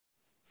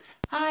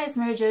guys,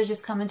 Mary Jo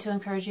just coming to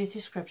encourage you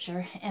through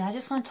scripture, and I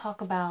just want to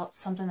talk about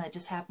something that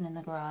just happened in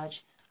the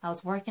garage. I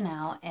was working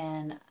out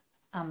and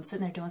I'm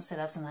sitting there doing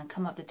sit-ups, and I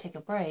come up to take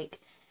a break,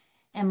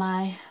 and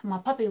my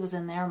puppy was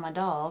in there, my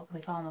dog.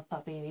 We call him a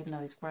puppy even though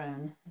he's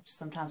grown.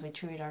 Sometimes we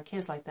treat our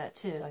kids like that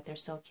too, like they're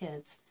still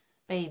kids,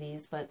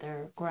 babies, but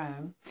they're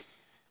grown.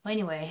 Well,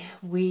 anyway,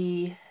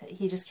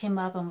 he just came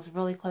up and was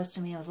really close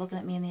to me. He was looking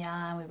at me in the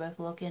eye, and we were both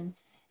looking,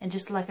 and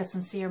just like a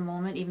sincere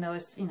moment, even though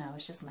it's,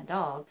 it's just my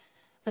dog.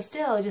 But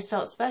still, it just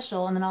felt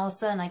special. And then all of a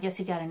sudden, I guess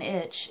he got an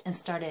itch and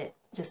started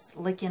just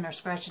licking or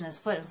scratching his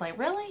foot. It was like,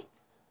 really?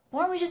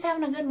 Weren't we just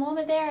having a good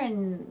moment there?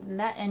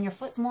 And your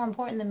foot's more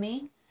important than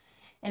me?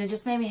 And it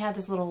just made me have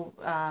this little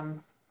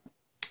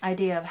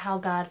idea of how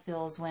God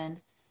feels when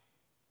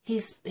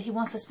He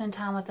wants to spend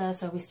time with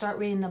us, or we start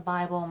reading the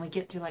Bible and we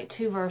get through like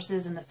 2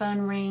 verses and the phone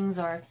rings,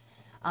 or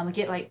we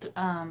get like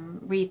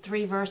read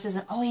 3 verses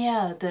and oh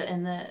yeah,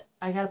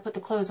 I got to put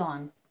the clothes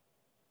on.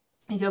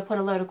 You go put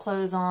a load of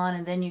clothes on,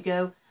 and then you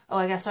go, oh,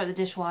 I got to start the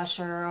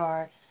dishwasher,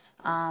 or,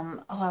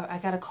 oh, I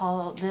got to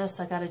call this,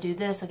 I got to do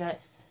this,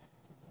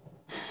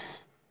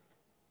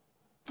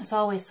 it's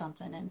always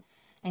something,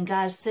 and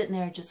God's sitting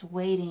there just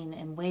waiting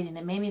and waiting.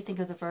 It made me think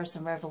of the verse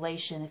in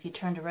Revelation. If you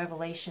turn to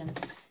Revelation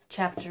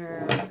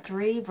chapter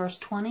 3, verse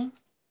 20,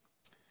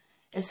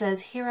 it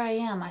says, "Here I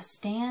am, I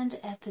stand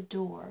at the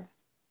door,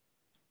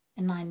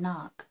 and I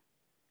knock.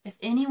 If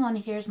anyone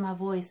hears my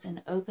voice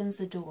and opens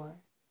the door,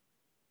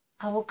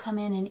 I will come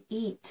in and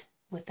eat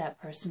with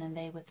that person and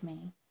they with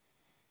me."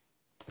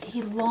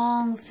 He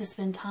longs to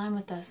spend time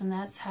with us, and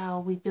that's how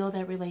we build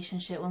that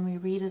relationship, when we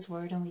read His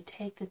Word and we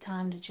take the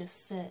time to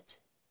just sit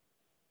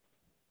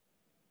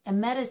and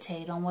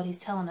meditate on what He's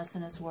telling us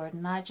in His Word,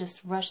 and not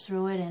just rush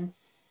through it.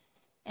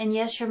 And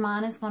yes, your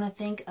mind is going to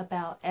think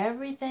about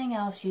everything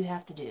else you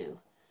have to do.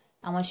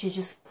 I want you to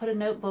just put a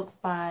notebook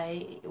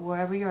by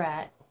wherever you're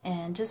at,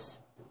 and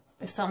just,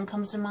 if something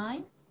comes to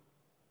mind,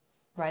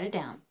 write it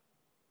down.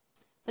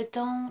 But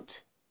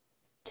don't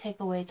take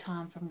away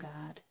time from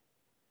God.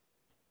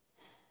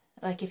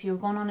 Like if you're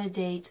going on a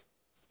date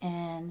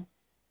and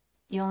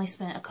you only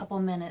spent a couple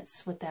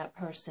minutes with that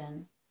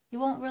person, you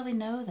won't really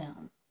know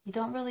them. You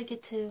don't really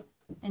get to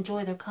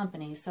enjoy their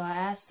company. So I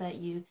ask that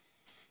you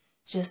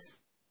just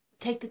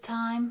take the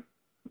time,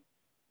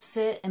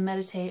 sit and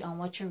meditate on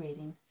what you're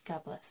reading.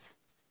 God bless.